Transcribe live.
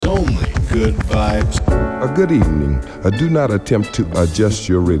good vibes. A good evening. Do not attempt to adjust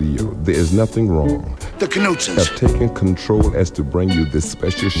your radio. There is nothing wrong. The Knutsens have taken control as to bring you this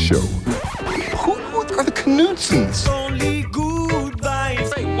special show. Who are the Knutsens? Only good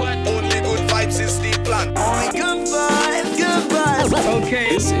vibes. Wait, what? Only good vibes is the plan. Only good vibes, good vibes.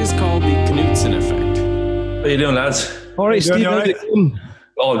 Okay, this is called the Knutsen effect. How you doing, lads? All right, Stephen.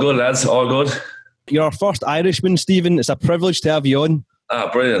 All good, lads. All good. You're our first Irishman, Stephen. It's a privilege to have you on.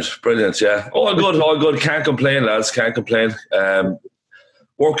 Brilliant, yeah. All good. Can't complain, lads. Can't complain.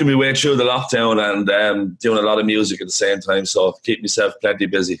 Working my way through the lockdown and doing a lot of music at the same time, so keep myself plenty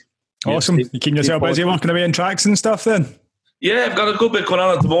busy. Awesome. You keeping yourself busy working away in tracks and stuff then? Yeah, I've got a good bit going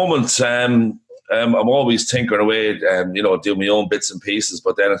on at the moment. I'm always tinkering away and, doing my own bits and pieces,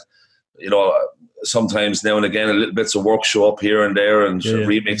 but then, sometimes now and again, a little bits of work show up here and there and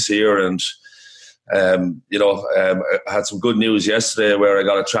remix here and... I had some good news yesterday where I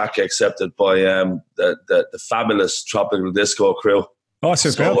got a track accepted by the fabulous Tropical Disco crew. Oh,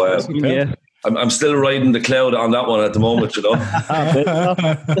 super. I'm still riding the cloud on that one at the moment, So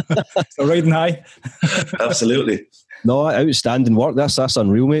riding high. Absolutely. No, outstanding work. That's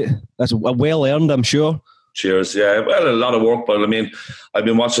unreal, mate. That's well earned, I'm sure. Cheers. Yeah, well, a lot of work, but I mean, I've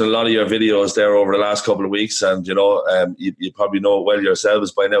been watching a lot of your videos there over the last couple of weeks, and you probably know it well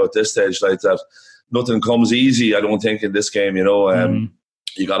yourselves by now at this stage, like that. Nothing comes easy, I don't think, in this game. You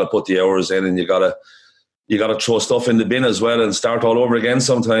got to put the hours in, and you got to throw stuff in the bin as well, and start all over again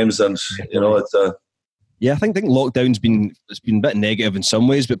sometimes. And it's I think lockdown's been a bit negative in some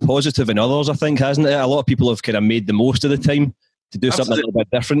ways, but positive in others. I think, hasn't it? A lot of people have kind of made the most of the time to do something a little bit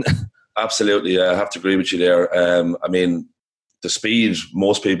different. Absolutely, I have to agree with you there. I mean, the speed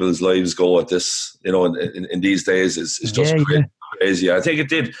most people's lives go at this, in these days is just crazy. I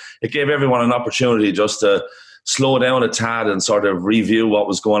think it gave everyone an opportunity just to slow down a tad and sort of review what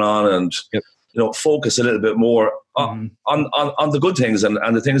was going on and, focus a little bit more on the good things and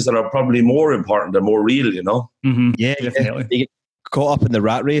the things that are probably more important and more real, Mm-hmm. Yeah, definitely. You get caught up in the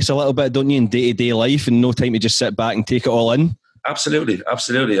rat race a little bit, don't you, in day-to-day life, and no time to just sit back and take it all in. Absolutely.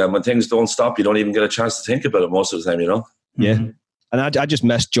 And when things don't stop, you don't even get a chance to think about it most of the time, Yeah. And I just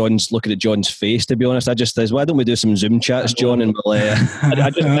missed looking at John's face, to be honest. I just said, why don't we do some Zoom chats, John? And I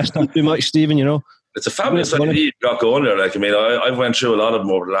just missed him too much, Stephen, It's a fabulous idea you've got going there. Like, I mean, I've went through a lot of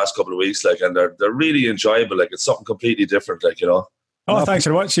them over the last couple of weeks, like, and they're really enjoyable. Like, it's something completely different, like, Oh, thanks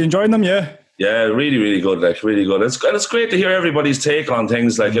very much. You enjoying them, yeah? Yeah, really, really good, like, really good. It's great to hear everybody's take on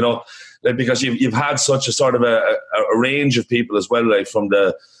things, like, like, because you've had such a sort of a range of people as well, like from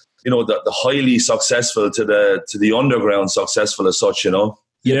the highly successful to the underground successful as such,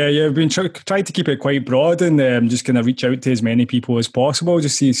 Yeah, I've been trying to keep it quite broad and just kind of reach out to as many people as possible,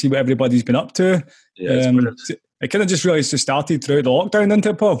 just see what everybody's been up to. Yeah, it kind of just really just started throughout the lockdown, didn't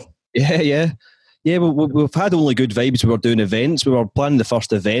it, Paul? Yeah. Yeah, we've had only good vibes. We were doing events. We were planning the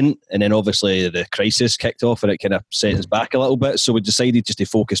first event, and then obviously the crisis kicked off, and it kind of set us back a little bit. So we decided just to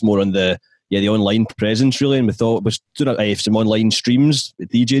focus more on the online presence, really. And we thought it was doing some online streams,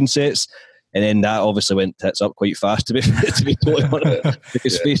 DJing sets, and then that obviously went tits up quite fast, to be totally honest,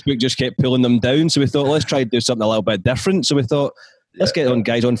 because Facebook just kept pulling them down. So we thought, let's try to do something a little bit different. So we thought, let's get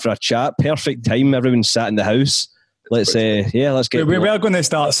guys on for a chat. Perfect time. Everyone sat in the house. Let's get. We were going to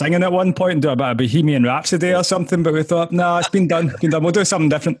start singing at one point and do a bit of Bohemian Rhapsody or something, but we thought, nah, it's been done. We'll do something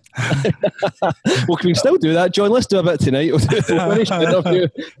different. Well, can we still do that, John? Let's do a bit tonight. I've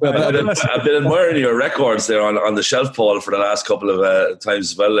been admiring your records there on the shelf, Paul, for the last couple of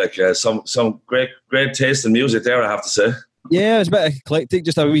times as well. Like some great taste in music there, I have to say. Yeah, it's a bit eclectic,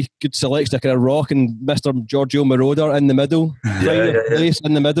 just a wee good selection of kind of rock and Mr. Giorgio Moroder in the middle. Place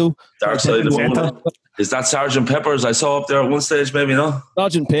in the middle. Dark Side of the Moon. Is that Sgt. Pepper's I saw up there at one stage, maybe, no?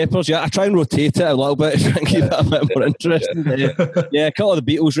 Sgt. Pepper's, yeah. I try and rotate it a little bit to try and keep it a bit more interesting. A couple of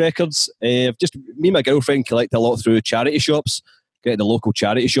the Beatles records. Just me and my girlfriend collect a lot through charity shops, get the local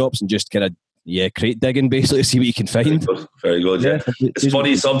charity shops and just kind of crate digging, basically, see what you can find. Very good, yeah. It's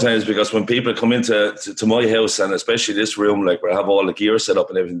funny sometimes because when people come into my house, and especially this room, like where I have all the gear set up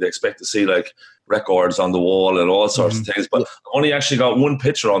and everything, they expect to see like records on the wall and all sorts of things. But I've only actually got one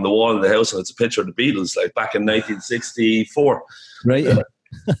picture on the wall in the house, and it's a picture of the Beatles, like back in 1964. Right.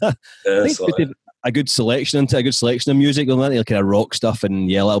 I think a good selection of music on that, kind of rock stuff and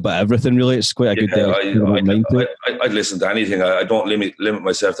a little bit of everything, really. It's quite a good I'd listen to anything. I don't limit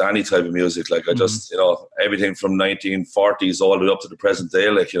myself to any type of music. Like I just, everything from 1940s all the way up to the present day,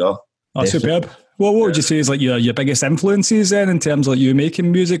 like, Oh, superb. Well, what would you say is like your biggest influences then in terms of you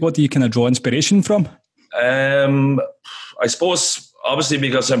making music? What do you kind of draw inspiration from? I suppose, obviously,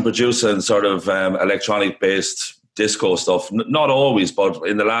 because I'm producing sort of electronic-based disco stuff, not always, but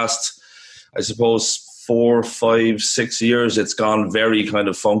in the last I suppose 4, 5, 6 years, it's gone very kind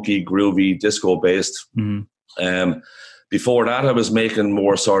of funky, groovy, disco based. Before that, I was making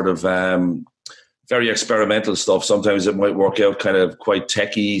more sort of very experimental stuff. Sometimes it might work out kind of quite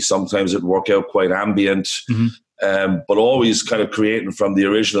techie. Sometimes it work out quite ambient. But always kind of creating from the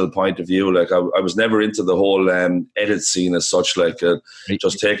original point of view. Like I was never into the whole edit scene as such, like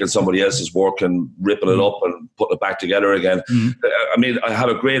just taking somebody else's work and ripping it up and putting it back together again. I mean, I have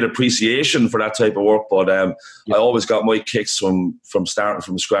a great appreciation for that type of work, but I always got my kicks from starting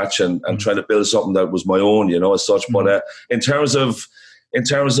from scratch and trying to build something that was my own, you know, as such. But in terms of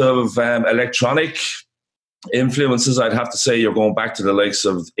electronic influences, I'd have to say you're going back to the likes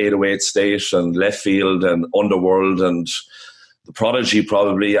of 808 State and Left Field and Underworld and The Prodigy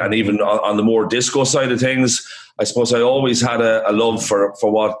probably, and even on the more disco side of things, I suppose I always had a love for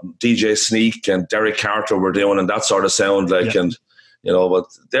what DJ Sneak and Derek Carter were doing and that sort of sound, like, and you know, but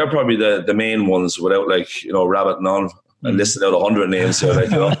they're probably the main ones without, like, you know, rabbiting on and listing out 100 names here,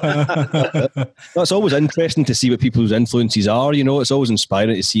 like, you know. That's always interesting to see what people's influences are, you know. It's always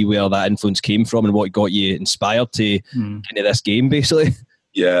inspiring to see where that influence came from and what got you inspired to get into this game, basically.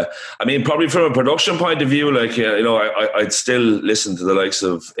 Yeah, I mean, probably from a production point of view, like, you know, I'd still listen to the likes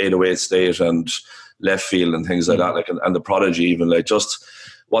of 808 State and Left Field and things like that, like, and The Prodigy even, like, just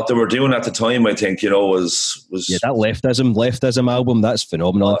what they were doing at the time, I think, you know, was yeah, that leftism album, that's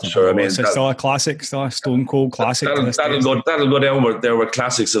phenomenal. Sure, I mean, it's still a classic, still a stone cold classic. That'll go down. There were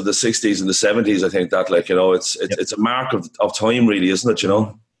classics of the 60s and the 70s. I think that, like, you know, it's a mark of time, really, isn't it? You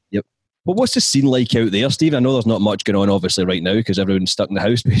know. Yep. But what's the scene like out there, Steve? I know there's not much going on, obviously, right now because everyone's stuck in the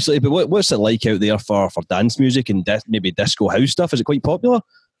house, basically. But what's it like out there for dance music and maybe disco house stuff? Is it quite popular?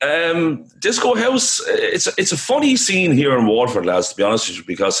 Disco house, it's a funny scene here in Waterford, lads, to be honest with you,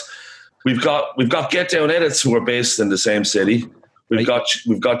 because we've got Get Down Edits who are based in the same city. We've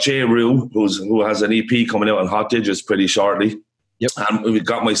got Jay Rue who has an EP coming out on Hot Digits pretty shortly. Yep. And we've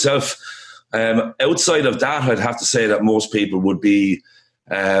got myself. Outside of that, I'd have to say that most people would be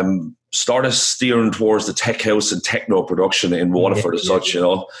started steering towards the tech house and techno production in Waterford as such, you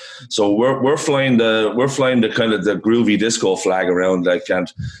know. So we're flying the kind of the groovy disco flag around, like,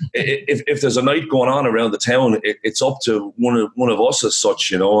 and if there's a night going on around the town, it's up to one of us as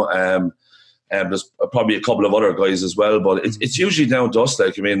such, you know. And there's probably a couple of other guys as well, but it's usually down to us.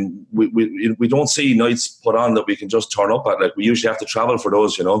 Like, I mean, we don't see nights put on that we can just turn up at. Like, we usually have to travel for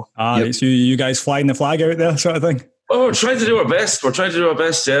those, you know. So you guys flying the flag out there, sort of thing. Well, we're trying to do our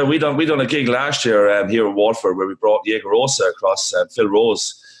best. Yeah, we done a gig last year here in Waterford where we brought Jaeger Rosa across, Phil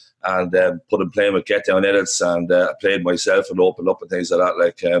Rose, and put him playing with Get Down Edits, and played myself and opened up and things like that.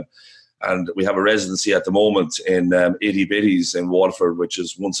 Like, and we have a residency at the moment in Itty Bitties in Waterford, which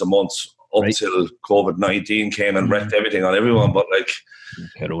is once a month up till COVID-19 came and wrecked everything on everyone. But like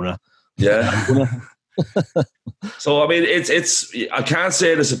Corona, yeah. So I mean, it's I can't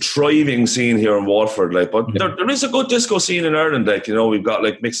say there's a thriving scene here in Waterford, like, but there is a good disco scene in Ireland. Like, you know, we've got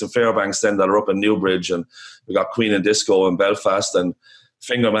like Mix and Fairbanks then that are up in Newbridge, and we got Queen and Disco in Belfast, and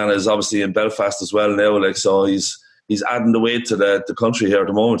Fingerman is obviously in Belfast as well now. Like, so he's adding the weight to the country here at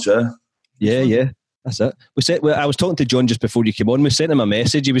the moment. Yeah. That's it. I was talking to John just before you came on. We sent him a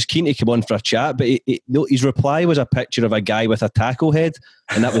message. He was keen to come on for a chat, but his reply was a picture of a guy with a taco head,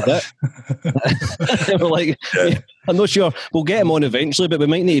 and that was it. We're like, I'm not sure. We'll get him on eventually, but we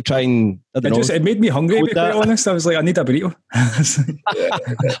might need to try and. It made me hungry, to be quite honest. I was like, I need a burrito.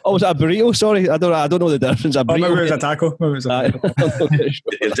 Oh, was it a burrito? Sorry, I don't know the difference. A burrito. Maybe it was a taco.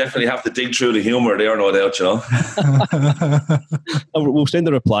 You'll definitely have to dig through the humour there, no doubt, you know. We'll send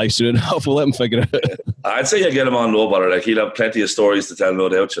a reply soon enough. We'll let him figure it out. I'd say you get him on low butter. Like, he'll have plenty of stories to tell, no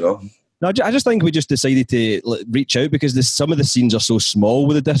doubt, you know. No, I just think we just decided to reach out because some of the scenes are so small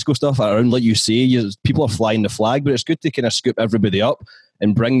with the disco stuff around. Like you say, people are flying the flag, but it's good to kind of scoop everybody up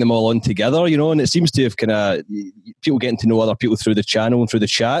and bring them all on together, you know. And it seems to have kind of people getting to know other people through the channel and through the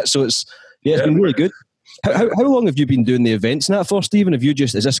chat. So it's been really good. How long have you been doing the events and that for, Stephen?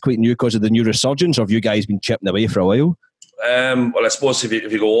 Is this quite new because of the new resurgence, or have you guys been chipping away for a while? Well, I suppose if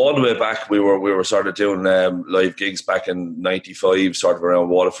you go all the way back, we were sort of doing live gigs back in '95, sort of around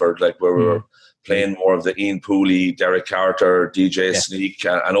Waterford, like where we were playing more of the Ian Pooley, Derek Carter, DJ Sneak,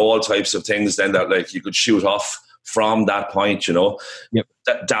 and all types of things. Then that like you could shoot off from that point, you know. Yep.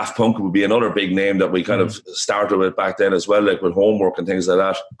 Daft Punk would be another big name that we kind of started with back then as well, like with Homework and things like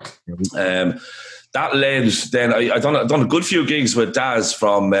that. That led then I done a good few gigs with Daz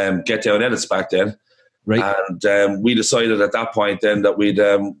from Get Down Edits back then. Right. And we decided at that point then that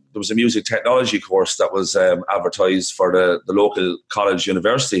there was a music technology course that was advertised for the local college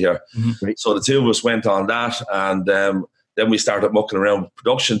university here. Right. So the two of us went on that, and then we started mucking around with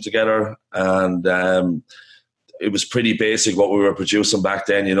production together, and it was pretty basic what we were producing back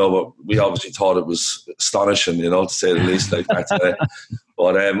then, you know, but we obviously thought it was astonishing, you know, to say the least, like that.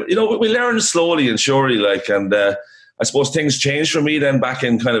 But, you know, we learned slowly and surely, like, and I suppose things changed for me then back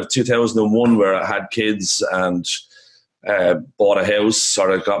in kind of 2001, where I had kids and bought a house,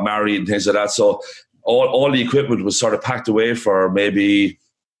 sort of got married and things like that. So all the equipment was sort of packed away for maybe,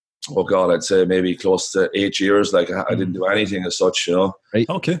 oh God, I'd say maybe close to 8 years. Like I didn't do anything as such, you know. Right.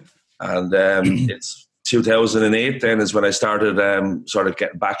 Okay. And it's 2008 then is when I started sort of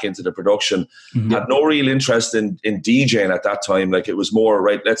getting back into the production. Had no real interest in DJing at that time. Like it was more,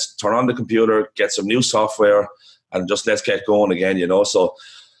 right, let's turn on the computer, get some new software, and just let's get going again, you know. So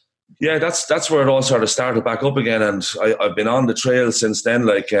yeah, that's where it all sort of started back up again. And I've been on the trail since then,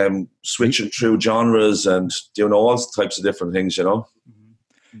 like switching through genres and doing all types of different things, you know.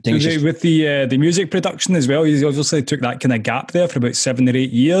 So with the music production as well, you obviously took that kind of gap there for about 7 or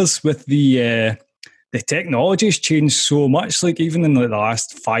 8 years. With the technology's changed so much, like even in like the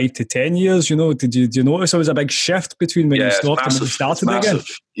last 5 to 10 years, you know, did you notice there was a big shift between when you stopped and when you started again?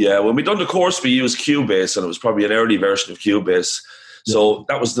 Yeah, when we done the course, we used Cubase, and it was probably an early version of Cubase. So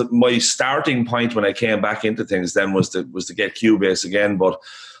that was my starting point when I came back into things then was to get Cubase again. But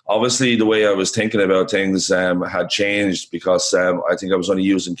obviously the way I was thinking about things had changed, because I think I was only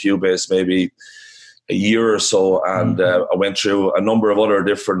using Cubase maybe a year or so, and I went through a number of other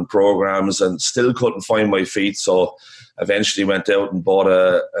different programs and still couldn't find my feet. So eventually went out and bought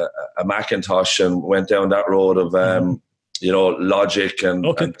a Macintosh and went down that road of you know, Logic and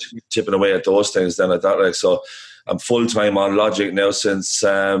tipping away at those things then at that, like. So I'm full-time on Logic now since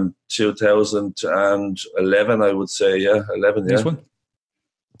 2011, I would say. Yeah, 11, yeah. This one?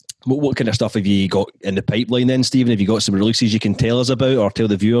 What kind of stuff have you got in the pipeline then, Stephen? Have you got some releases you can tell us about or tell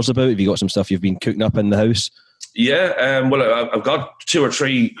the viewers about? Have you got some stuff you've been cooking up in the house? Yeah, well, I've got 2 or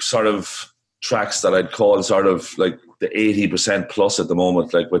 3 sort of tracks that I'd call sort of like the 80% plus at the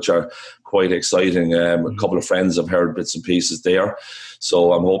moment, like, which are quite exciting. A couple of friends have heard bits and pieces there.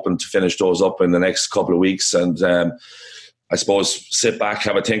 So I'm hoping to finish those up in the next couple of weeks, and I suppose sit back,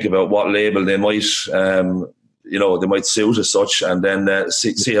 have a think about what label they might, you know, they might suit as such, and then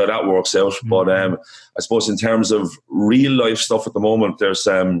see how that works out. But I suppose in terms of real life stuff at the moment, there's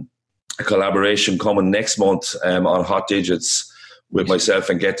a collaboration coming next month on Hot Digits with myself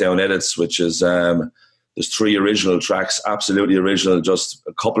and Get Down Edits, which is there's 3 original tracks, absolutely original, just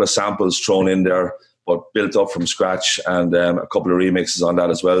a couple of samples thrown in there, but built up from scratch, and a couple of remixes on that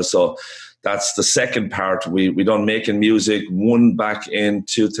as well. So that's the second part. We done Making Music 1 back in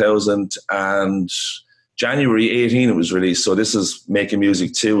 2000 and January 18 it was released. So this is Making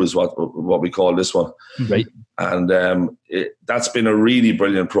Music 2 is what we call this one. Right. And that's been a really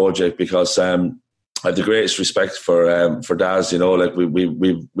brilliant project, because I have the greatest respect for Daz. You know, like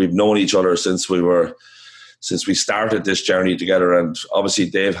we've known each other since we started this journey together, and obviously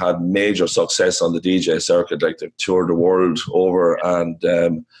they've had major success on the DJ circuit. Like they've toured the world over, and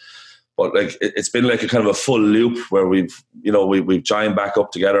but like it's been like a kind of a full loop where we've joined back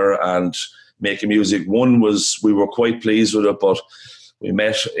up together. And Making Music 1 we were quite pleased with it, but we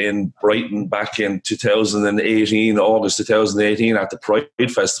met in Brighton back in 2018, August 2018, at the Pride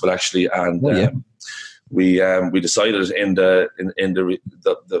Festival actually, and we decided in the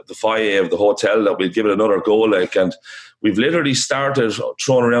foyer of the hotel that we'd give it another go, like, and we've literally started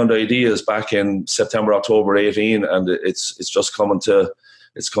throwing around ideas back in September, October 18, and it's just coming to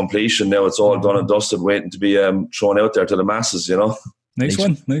its completion now. It's all done and dusted, waiting to be thrown out there to the masses, you know. Nice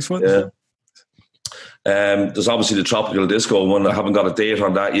one. Yeah. There's obviously the Tropical Disco one. I haven't got a date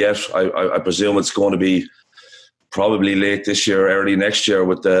on that yet. I presume it's going to be probably late this year, early next year,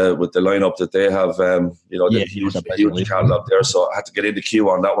 with the lineup that they have. You know, the huge catalog there. So I had to get in the queue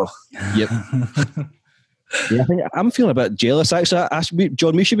on that one. Yep. Yeah, I think I'm feeling a bit jealous actually.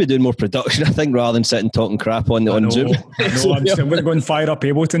 John, we should be doing more production, I think, rather than sitting talking crap on Zoom. I'm still going to go and fire up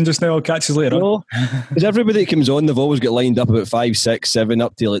Ableton just now. I'll catch you later on. Because everybody that comes on, they've always got lined up about 5, 6, 7,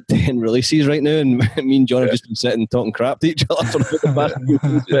 up to like 10 releases right now, and me and John have just been sitting talking crap to each other for the past.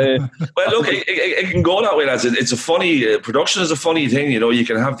 Well, look, it can go that way, lads. It's a funny production is a funny thing, you know. You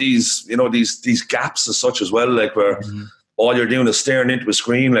can have these gaps as such as well, like where all you're doing is staring into a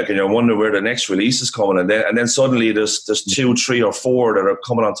screen, like, and you're wondering where the next release is coming, and then suddenly there's 2, 3, or 4 that are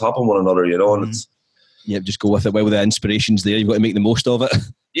coming on top of one another, you know, and Yep, just go with it. Well, the inspiration's there. You've got to make the most of it.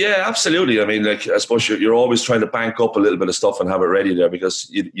 Yeah, absolutely. I mean, like, I suppose you're always trying to bank up a little bit of stuff and have it ready there, because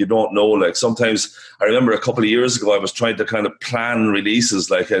you don't know. Like, sometimes I remember a couple of years ago, I was trying to kind of plan releases,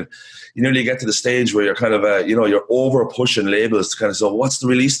 like, and you nearly get to the stage where you're kind of, you're over pushing labels to kind of say, what's the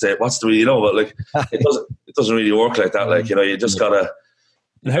release date? But like, it doesn't really work like that. Like, you just gotta.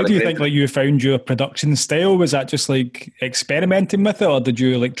 And how do you think like you found your production style? Was that just like experimenting with it, or did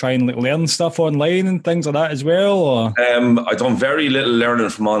you like try and like learn stuff online and things like that as well? Or I done very little learning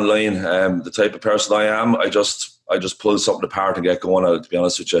from online. The type of person I am, I just pull something apart and get going at it. To be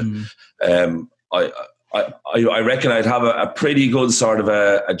honest with you, I reckon I'd have a pretty good sort of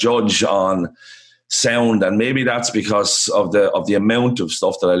a judge on sound, and maybe that's because of the amount of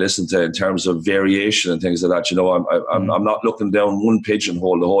stuff that I listen to in terms of variation and things like that. I'm not looking down one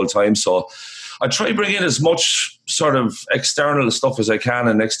pigeonhole the whole time, so I try to bring in as much sort of external stuff as I can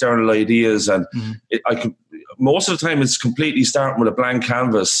and external ideas, and most of the time it's completely starting with a blank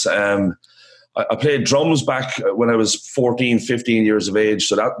canvas. I played drums back when I was 14, 15 years of age,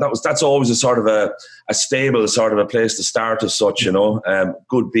 so that's always a sort of a stable sort of a place to start as such,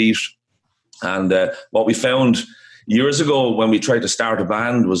 good beat. And what we found years ago when we tried to start a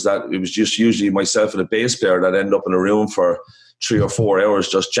band was that it was just usually myself and a bass player that end up in a room for 3 or 4 hours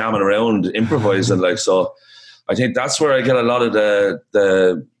just jamming around, improvising. Like, so I think that's where I get a lot of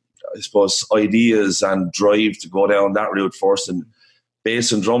the I suppose ideas and drive to go down that route first. And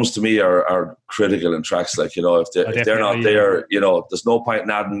bass and drums to me are critical in tracks. Like, if they're not there, there's no point in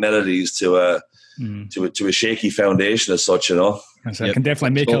adding melodies to a shaky foundation as such, So it can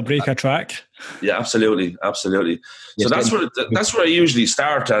definitely make or break a track. Yeah, absolutely. So that's where I usually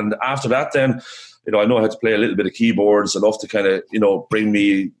start, and after that, then I know how to play a little bit of keyboards, enough to kind of bring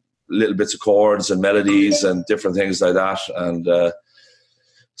me little bits of chords and melodies and different things like that, and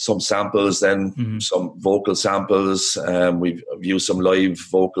some samples, then some vocal samples. We've used some live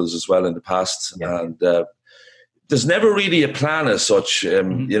vocals as well in the past, and there's never really a plan as such.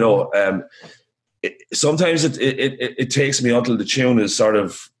 Sometimes it takes me until the tune is sort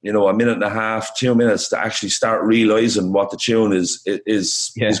of a minute and a half, 2 minutes to actually start realizing what the tune is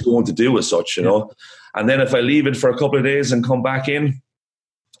going to do as such, and then if I leave it for a couple of days and come back in,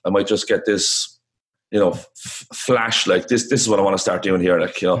 I might just get this flash, like this is what I want to start doing here,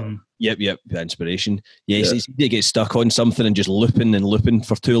 like Yep, inspiration. It's easy to get stuck on something and just looping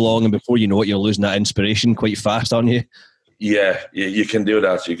for too long, and before you know it, you're losing that inspiration quite fast, aren't you? Yeah, you can do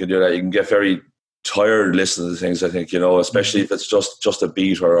that. You can get very tired listening to things, I think, especially if it's just a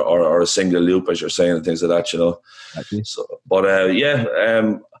beat or a single loop, as you're saying, and things like that, Exactly. So, but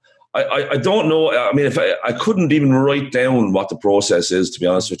I don't know. I mean, if I couldn't even write down what the process is, to be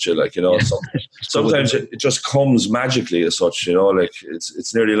honest with you, like, sometimes it just comes magically as such, like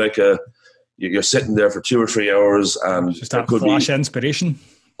it's nearly like you're sitting there for 2 or 3 hours, and just that flash inspiration.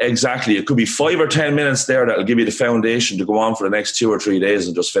 Exactly. It could be 5 or 10 minutes there that'll give you the foundation to go on for the next 2 or 3 days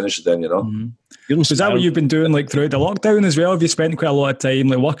and just finish it then, Is that what you've been doing like throughout the lockdown as well? Have you spent quite a lot of time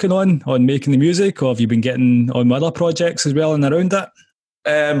like working on making the music, or have you been getting on other projects as well and around that?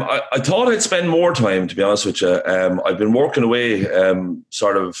 I thought I'd spend more time, to be honest with you. I've been working away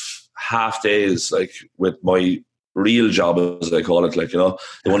sort of half days, like with my real job, as I call it, like, the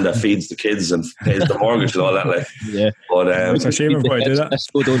one that feeds the kids and pays the mortgage and all that, like. Yeah. But it's a shame if I do that.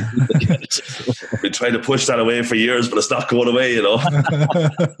 We've been trying to push that away for years, but it's not going away,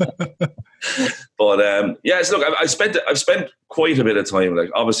 But so look, I've spent quite a bit of time.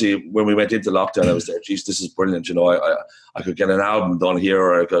 Like, obviously, when we went into lockdown, I was there. Geez, this is brilliant. I could get an album done here,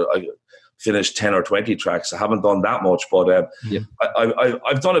 or I could finish 10 or 20 tracks. I haven't done that much, but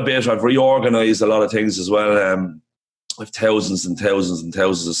I've done a bit. I've reorganized a lot of things as well. I've thousands and thousands and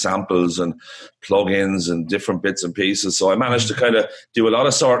thousands of samples and plugins and different bits and pieces. So I managed to kind of do a lot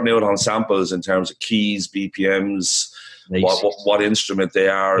of sorting out on samples in terms of keys, BPMs, nice. what instrument they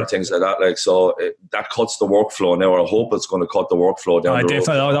are, and things like that. Like, so that cuts the workflow now. I hope it's going to cut the workflow down the road.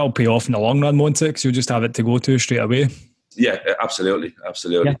 Definitely, that'll pay off in the long run, won't it? Because you'll just have it to go to straight away. Yeah, absolutely.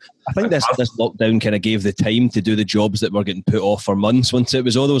 Yeah. I think this lockdown kind of gave the time to do the jobs that were getting put off for months. Once it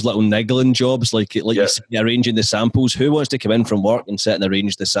was all those little niggling jobs, like you said, arranging the samples. Who wants to come in from work and sit and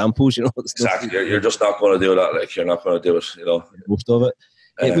arrange the samples? Exactly. You're just not going to do that. Like, you're not going to do it. Most of it.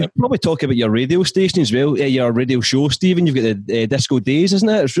 We could probably talk about your radio station as well. Your radio show, Stephen. You've got the Disco Days, isn't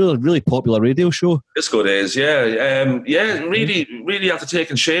it? It's really, really popular radio show. Disco Days, yeah. Really after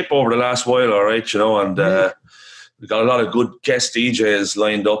taking shape over the last while, all right, and we've got a lot of good guest DJs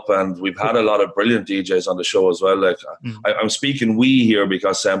lined up, and we've had a lot of brilliant DJs on the show as well. Like, I'm speaking we here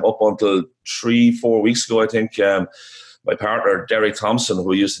because up until 3-4 weeks ago, I think, my partner Derek Thompson,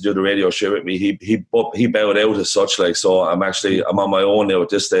 who used to do the radio show with me, he bowed out as such. Like, so I'm on my own now at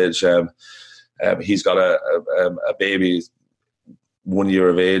this stage. He's got a baby, 1 year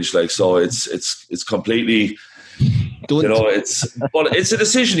of age. Like, so it's completely. It's a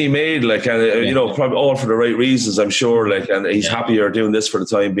decision he made, like, and probably all for the right reasons, I'm sure, like, and he's happier doing this for the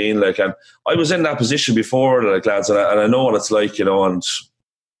time being, like, and I was in that position before, like, lads, and I know what it's like, and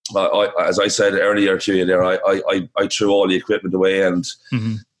I, as I said earlier to you there, I threw all the equipment away and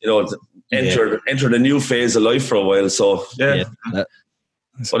entered a new phase of life for a while. So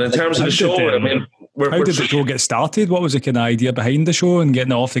but in terms of the show, I mean, how did the show get started? What was the kind of idea behind the show and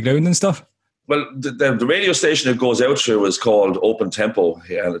getting it off the ground and stuff? Well, the radio station it goes out through is called Open Tempo,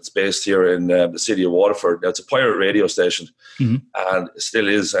 and it's based here in the city of Waterford. Now, it's a pirate radio station, and it still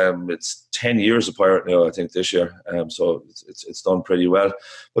is. It's 10 years of pirate now, I think, this year. So it's done pretty well.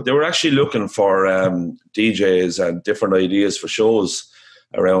 But they were actually looking for DJs and different ideas for shows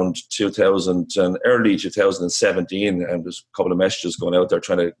around 2000 and early 2017, and there's a couple of messages going out there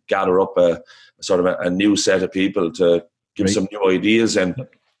trying to gather up a sort of a new set of people to give some new ideas. And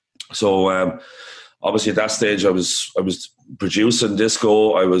so obviously at that stage I was producing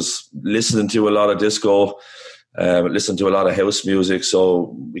disco. I was listening to a lot of disco, listening to a lot of house music.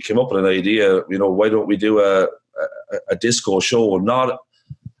 So we came up with an idea, why don't we do a disco show?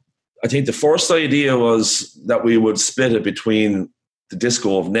 I think the first idea was that we would split it between the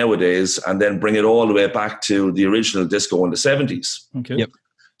disco of nowadays and then bring it all the way back to the original disco in the 70s. Okay. Yep.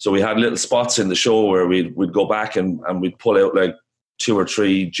 So we had little spots in the show where we'd go back and we'd pull out like 2 or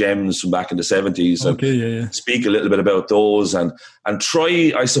 3 gems from back in the 70s and speak a little bit about those and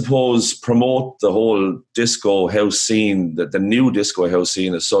try, I suppose, promote the whole disco house scene, the new disco house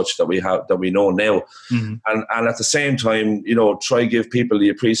scene as such that we know now. And at the same time, try give people the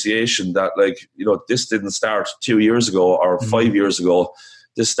appreciation that, like, this didn't start 2 years ago or 5 years ago.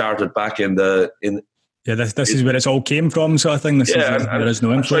 This started back in this is where it's all came from, sort of thing. There is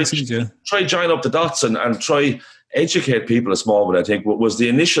no influences. Try join up the dots and try educate people a small bit, I think, was the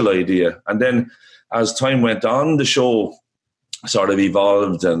initial idea. And then as time went on, the show sort of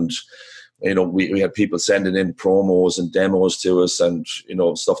evolved, and we had people sending in promos and demos to us, and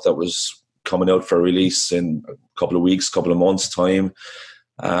stuff that was coming out for release in a couple of weeks, couple of months time.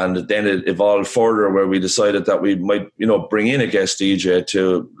 And then it evolved further where we decided that we might bring in a guest DJ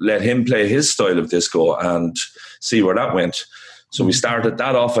to let him play his style of disco and see where that went. So we started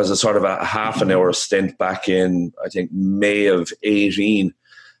that off as a sort of a half an hour stint back in, I think, May of 18.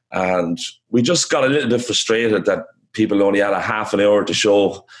 And we just got a little bit frustrated that people only had a half an hour to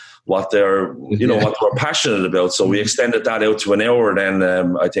show what they're, what they're passionate about. So we extended that out to an hour. Then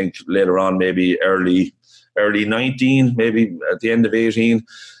I think later on, maybe early 19, maybe at the end of 18.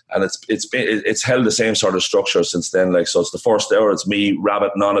 And it's held the same sort of structure since then. Like, so it's the first hour, it's me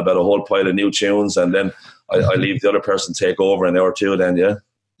rabbiting on about a whole pile of new tunes, and then I leave the other person take over an hour or two. Then no,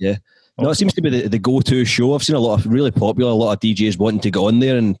 it seems to be the go-to show. I've seen a lot of really popular, a lot of DJs wanting to go on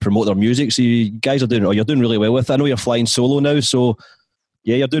there and promote their music. So you guys you're doing really well with it. I know you're flying solo now, so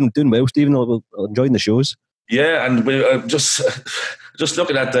you're doing well, Stephen. I'm enjoying the shows. Yeah, and we just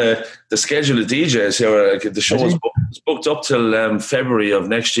looking at the schedule of DJs here, like, the show is booked up till February of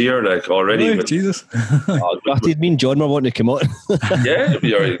next year, like, already. Oh, Jesus. Me and John were wanting to come on. Yeah,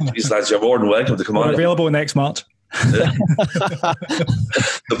 these lads, you're more than welcome to come on. Available next March. The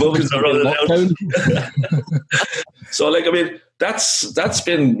bookings are running out. So, like, I mean, that's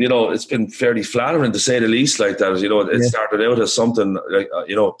been, it's been fairly flattering to say the least. Like that, it started out as something like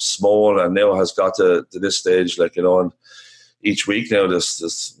small, and now has got to this stage, like, and each week now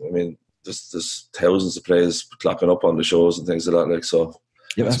there's thousands of players clocking up on the shows and things like that. Like, so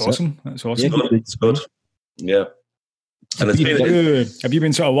that's awesome. That's awesome. It's good. Yeah. And have you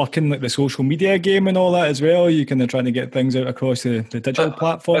been sort of working like the social media game and all that as well? You kind of trying to get things out across the digital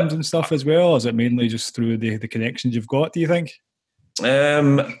platforms and stuff as well? Or is it mainly just through the connections you've got, do you think?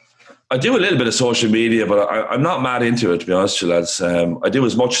 I do a little bit of social media, but I'm not mad into it, to be honest with you, lads. I do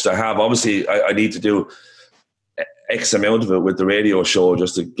as much as I have. Obviously, I need to do X amount of it with the radio show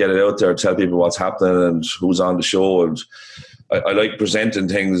just to get it out there, tell people what's happening and who's on the show. And I like presenting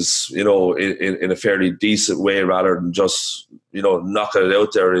things, in a fairly decent way rather than just, knocking it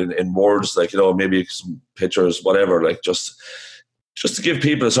out there in words, like, maybe some pictures, whatever, like just to give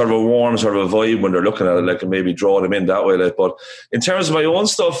people a sort of a warm sort of a vibe when they're looking at it, like, and maybe draw them in that way. Like, but in terms of my own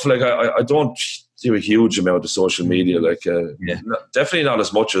stuff, like, I don't do a huge amount of social media, like, definitely not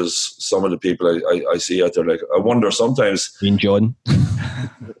as much as some of the people I see out there. Like, I wonder sometimes. Me and John. I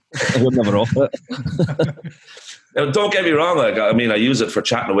would never off it. Now, don't get me wrong. Like, I mean, I use it for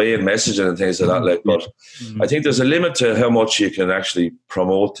chatting away and messaging and things like that. Like, but I think there's a limit to how much you can actually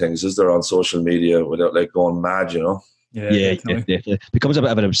promote things, is there, on social media without like going mad, you know? Yeah, definitely. Becomes a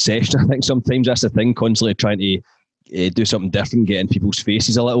bit of an obsession. I think sometimes that's the thing. Constantly trying to do something different, get in people's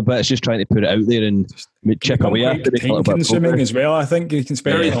faces a little bit. It's just trying to put it out there and chip away after it. Time consuming as well. I think you can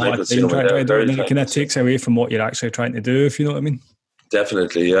spend a lot of time trying to do it, and it kind of takes away from what you're actually trying to do, if you know what I mean.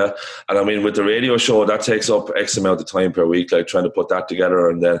 Definitely, yeah. And I mean, with the radio show, that takes up X amount of time per week, like trying to put that together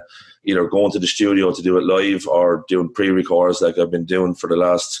and then either going to the studio to do it live or doing pre-records like I've been doing for the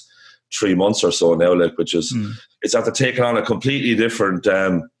last 3 months or so now, like, which is, it's after taking on a completely different,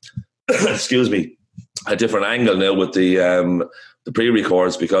 excuse me, a different angle now with the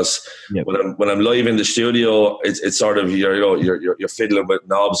pre-records, because when I'm live in the studio, it's sort of you're fiddling with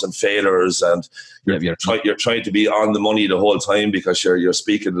knobs and faders, and you're trying to be on the money the whole time because you're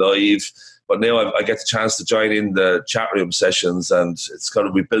speaking live. But now I get the chance to join in the chat room sessions, and it's kind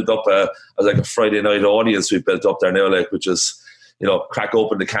of, we built up a Friday night audience we built up there now, like, which is, crack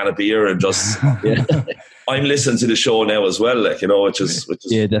open the can of beer and just I'm listening to the show now as well, like, which is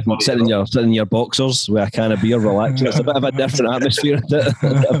definitely funny, sitting in your boxers with a can of beer, relaxing. It's a bit of a different atmosphere. A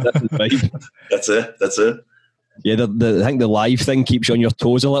different vibe. That's it. Yeah, I think the live thing keeps you on your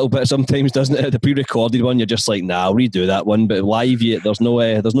toes a little bit sometimes, doesn't it? The pre-recorded one, you're just like, nah, I'll redo that one. But live, there's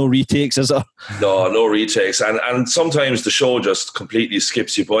no retakes, is there? No retakes. And sometimes the show just completely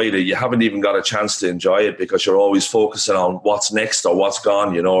skips you by. You haven't even got a chance to enjoy it because you're always focusing on what's next or what's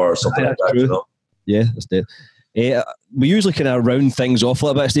gone, or something like that, true. Yeah, that's it. We usually kind of round things off a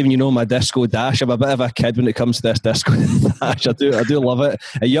little bit, Stephen. My disco dash. I'm a bit of a kid when it comes to this disco dash. I do love it.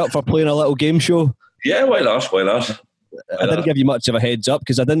 Are you up for playing a little game show? Yeah, why not? I didn't give you much of a heads up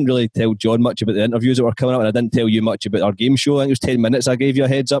because I didn't really tell John much about the interviews that were coming up, and I didn't tell you much about our game show. I think it was 10 minutes I gave you a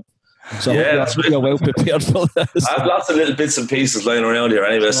heads up. So that's you're well prepared for this. I have lots of little bits and pieces lying around here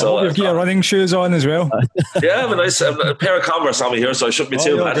anyway. So you've got your running shoes on as well. Yeah, I have a pair of Converse on me here, so I shouldn't be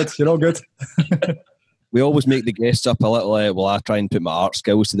too bad. You're all good. We always make the guests up a little. I try and put my art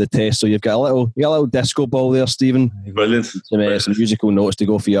skills to the test. So you've got a little disco ball there, Stephen. Brilliant. Some musical notes to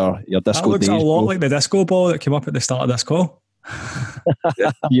go for your disco. That looks a lot like the disco ball that came up at the start of this call.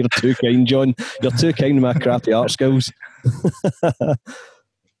 You're too kind, John. You're too kind with my crappy art skills.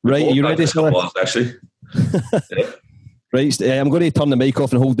 Right, are you ready, Sally? Actually. Yeah. Right, I'm going to turn the mic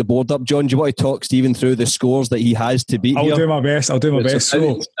off and hold the board up. John, do you want to talk Stephen through the scores that he has to beat? I'll do my best.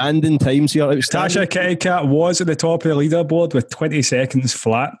 So, standing times here. Tasha Kitty Cat was at the top of the leaderboard with 20 seconds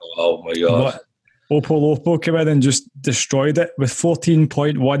flat. Oh my God. But Opal came in and just destroyed it with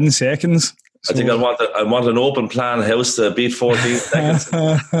 14.1 seconds. So, I think I want an open plan house to beat 14 seconds.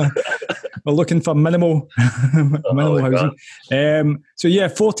 We're looking for minimal housing. So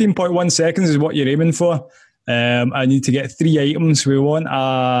 14.1 seconds is what you're aiming for. I need to get 3 items. We want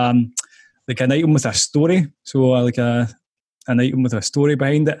like an item with a story, so like an item with a story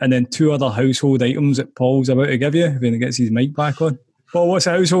behind it, and then 2 other household items that Paul's about to give you when he gets his mic back on. Paul, what's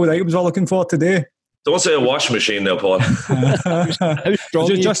the household items we're looking for today? Don't say a washing machine now, Paul. Just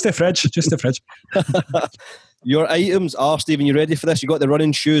the fridge. Your items are, Stephen, you ready for this? You got the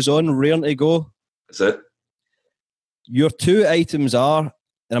running shoes on, raring to go. That's it. Your 2 items are,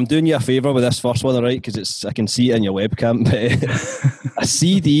 and I'm doing you a favour with this first one, all right? Because I can see it in your webcam. A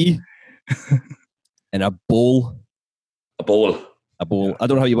CD and a bowl. A bowl. I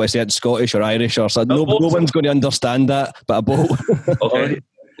don't know how you want to say it in Scottish or Irish or something. No one's going to understand that, but a bowl. Okay.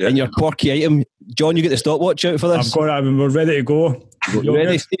 Yeah. And your quirky item. John, you get the stopwatch out for this? We're ready to go. You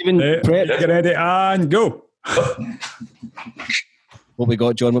ready, Stephen? Prep. Get ready and go. What we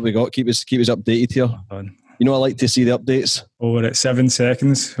got, John? What we got? Keep us updated here. I like to see the updates. We're at 7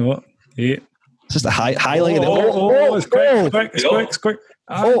 seconds. 8. It's just a highlight of the... It's quick.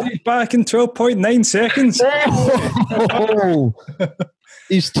 He's back in 12.9 seconds.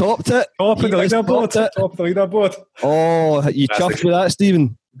 He's topped it. Top of the leaderboard. Oh, you chuffed with that,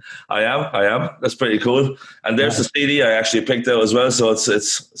 Stephen? I am. That's pretty cool. And there's the CD I actually picked out as well. So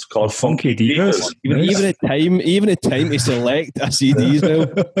it's called Funky Divas. Even a time to select a CD as well.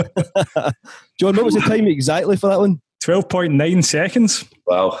 John, what was the time exactly for that one? 12.9 seconds.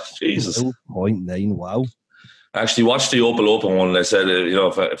 Wow, Jesus. 12.9. Wow. I actually watched the Opal Open one and I said,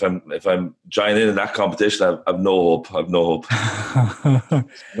 if I'm joining in that competition, I've no hope. No,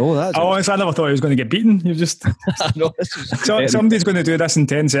 I never thought he was going to get beaten. You just somebody's going to do this in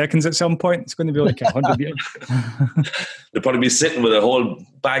 10 seconds at some point. It's going to be like 100 meters. They'll probably be sitting with a whole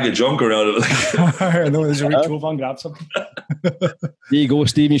bag of junk around it. I know, there's a reach over and grab something. There you go,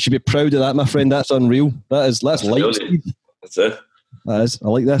 Steve. You should be proud of that, my friend. That's unreal. That's light speed. That's it. That is. I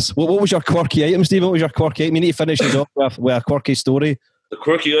like this. What was your quirky item, Stephen? What was your quirky item? You need to finish it off with a quirky story. The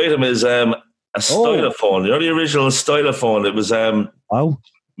quirky item is a stylophone. You know the original stylophone? It was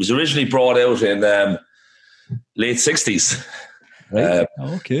was originally brought out in late 60s. Right.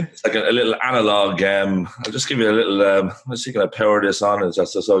 Okay. It's like a little analog. I'll just give you a little. Let's see, can I power this on? And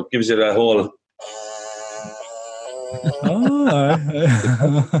so it gives you that whole.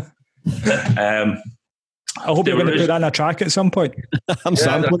 I hope you're going to put that on a track at some point. I'm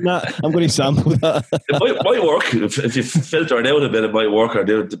sampling that. I'm going to sample that. It might work. If you filter it out a bit, it might work. Or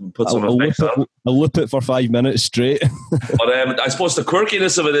put some effects on. I'll loop it for 5 minutes straight. But I suppose the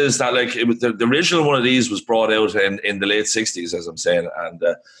quirkiness of it is that like the original one of these was brought out in the late 60s, as I'm saying. And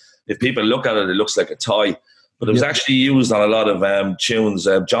if people look at it, it looks like a toy. But it was actually used on a lot of tunes.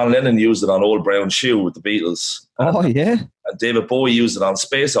 John Lennon used it on Old Brown Shoe with the Beatles. And David Bowie used it on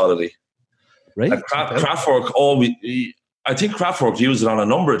Space Oddity. Right. And Kraftwerk I think Kraftwerk used it on a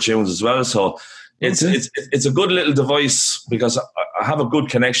number of tunes as well. So it's a good little device because I have a good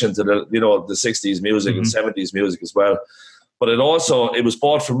connection to the 60s music and 70s music as well. But it was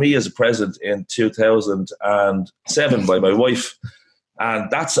bought for me as a present in 2007 by my wife. And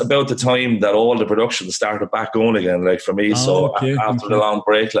that's about the time that all the production started back going again, like for me. After the long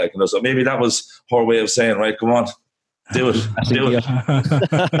break, like, so maybe that was her way of saying, right, come on, do it.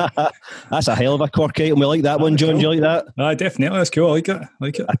 That's a hell of a quirky item. We like that one, John. Do you like that? Definitely. That's cool. I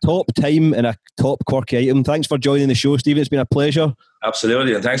like it. A top time and a top quirky item. Thanks for joining the show, Stephen. It's been a pleasure.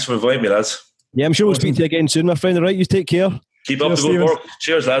 Absolutely. And thanks for inviting me, lads. Yeah, I'm sure we'll speak to you again soon, my friend. All right, you take care. Keep up the good work.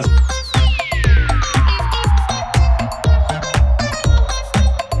 Cheers, lads.